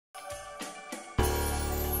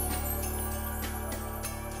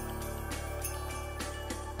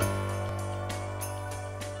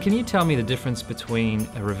Can you tell me the difference between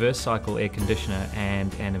a reverse cycle air conditioner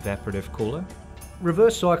and an evaporative cooler?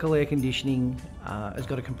 Reverse cycle air conditioning has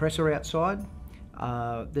got a compressor outside.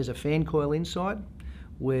 There's a fan coil inside.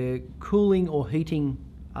 We're cooling or heating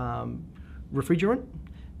refrigerant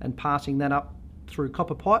and passing that up through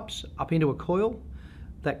copper pipes up into a coil.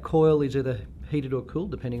 That coil is either heated or cooled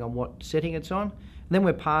depending on what setting it's on. And then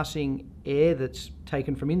we're passing air that's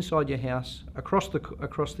taken from inside your house across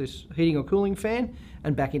this heating or cooling fan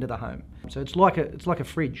and back into the home. So it's like a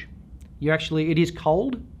fridge. It is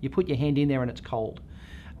cold. You put your hand in there and it's cold.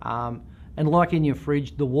 And like in your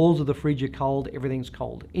fridge, the walls of the fridge are cold, everything's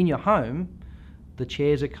cold. In your home, the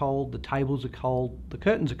chairs are cold, the tables are cold, the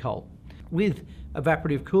curtains are cold. With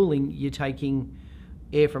evaporative cooling, you're taking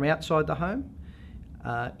air from outside the home,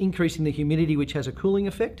 increasing the humidity, which has a cooling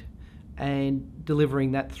effect, and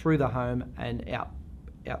delivering that through the home and out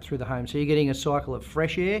through the home. So you're getting a cycle of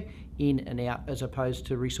fresh air in and out as opposed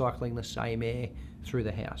to recycling the same air through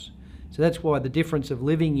the house. So that's why the difference of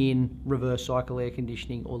living in reverse cycle air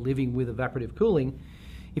conditioning or living with evaporative cooling,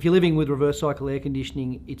 if you're living with reverse cycle air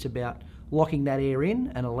conditioning, it's about locking that air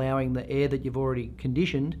in and allowing the air that you've already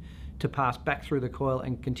conditioned to pass back through the coil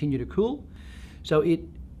and continue to cool. So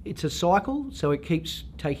it's a cycle, so it keeps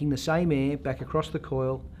taking the same air back across the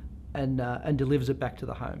coil and delivers it back to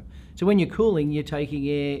the home. So when you're cooling, you're taking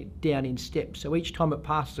air down in steps. So each time it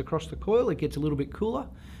passes across the coil, it gets a little bit cooler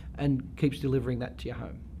and keeps delivering that to your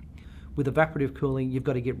home. With evaporative cooling, you've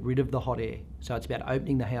got to get rid of the hot air. So it's about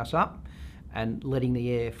opening the house up and letting the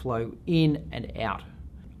air flow in and out.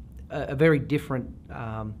 A very different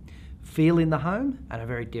feel in the home and a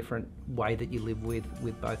very different way that you live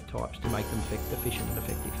with both types to make them efficient and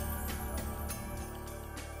effective.